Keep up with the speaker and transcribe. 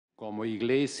The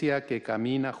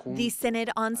Synod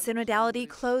on Synodality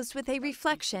closed with a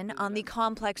reflection on the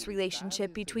complex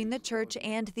relationship between the Church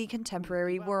and the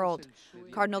contemporary world.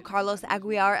 Cardinal Carlos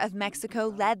Aguiar of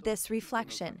Mexico led this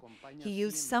reflection. He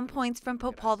used some points from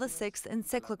Pope Paul VI's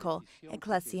encyclical,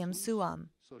 Ecclesiam Suam.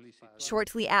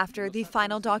 Shortly after, the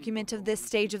final document of this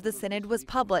stage of the Synod was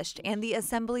published, and the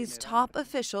Assembly's top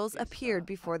officials appeared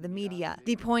before the media.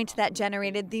 The point that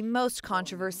generated the most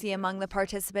controversy among the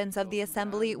participants of the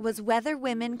Assembly was whether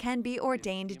women can be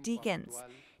ordained deacons.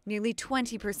 Nearly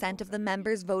 20% of the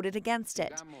members voted against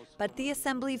it, but the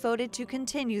Assembly voted to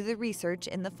continue the research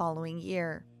in the following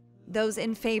year. Those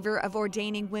in favor of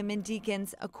ordaining women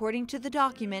deacons, according to the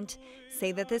document,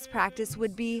 say that this practice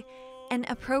would be an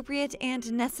appropriate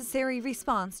and necessary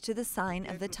response to the sign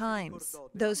of the times.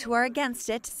 Those who are against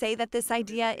it say that this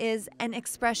idea is an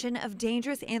expression of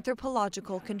dangerous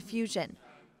anthropological confusion,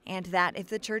 and that if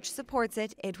the Church supports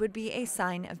it, it would be a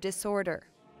sign of disorder.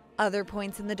 Other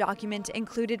points in the document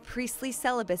included priestly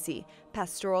celibacy,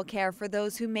 pastoral care for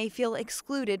those who may feel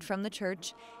excluded from the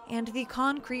Church, and the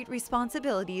concrete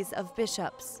responsibilities of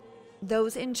bishops.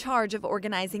 Those in charge of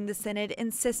organizing the Synod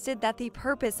insisted that the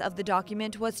purpose of the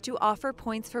document was to offer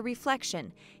points for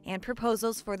reflection and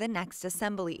proposals for the next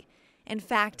assembly. In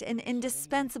fact, an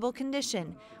indispensable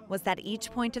condition was that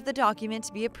each point of the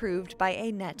document be approved by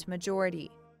a net majority.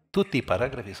 Tutti I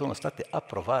paragrafi sono stati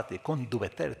approvati con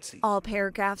 2/3. All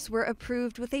paragraphs were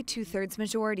approved with a 2/3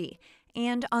 majority.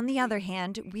 And on the other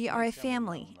hand, we are a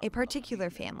family, a particular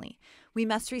family. We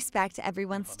must respect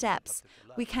everyone's steps.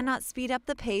 We cannot speed up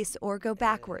the pace or go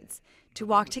backwards. To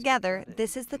walk together,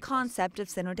 this is the concept of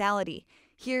synodality.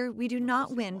 Here, we do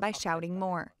not win by shouting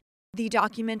more. The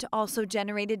document also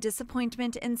generated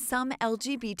disappointment in some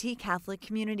LGBT Catholic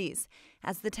communities,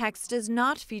 as the text does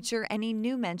not feature any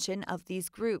new mention of these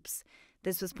groups.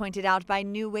 This was pointed out by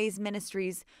New Ways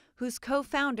Ministries, whose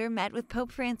co-founder met with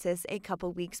Pope Francis a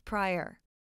couple weeks prior.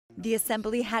 The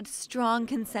Assembly had strong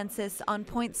consensus on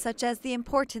points such as the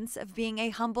importance of being a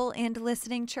humble and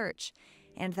listening church,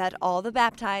 and that all the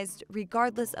baptized,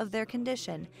 regardless of their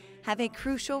condition, have a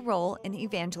crucial role in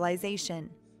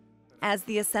evangelization. As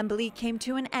the Assembly came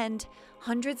to an end,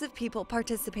 hundreds of people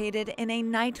participated in a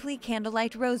nightly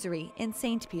candlelight rosary in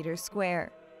St. Peter's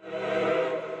Square.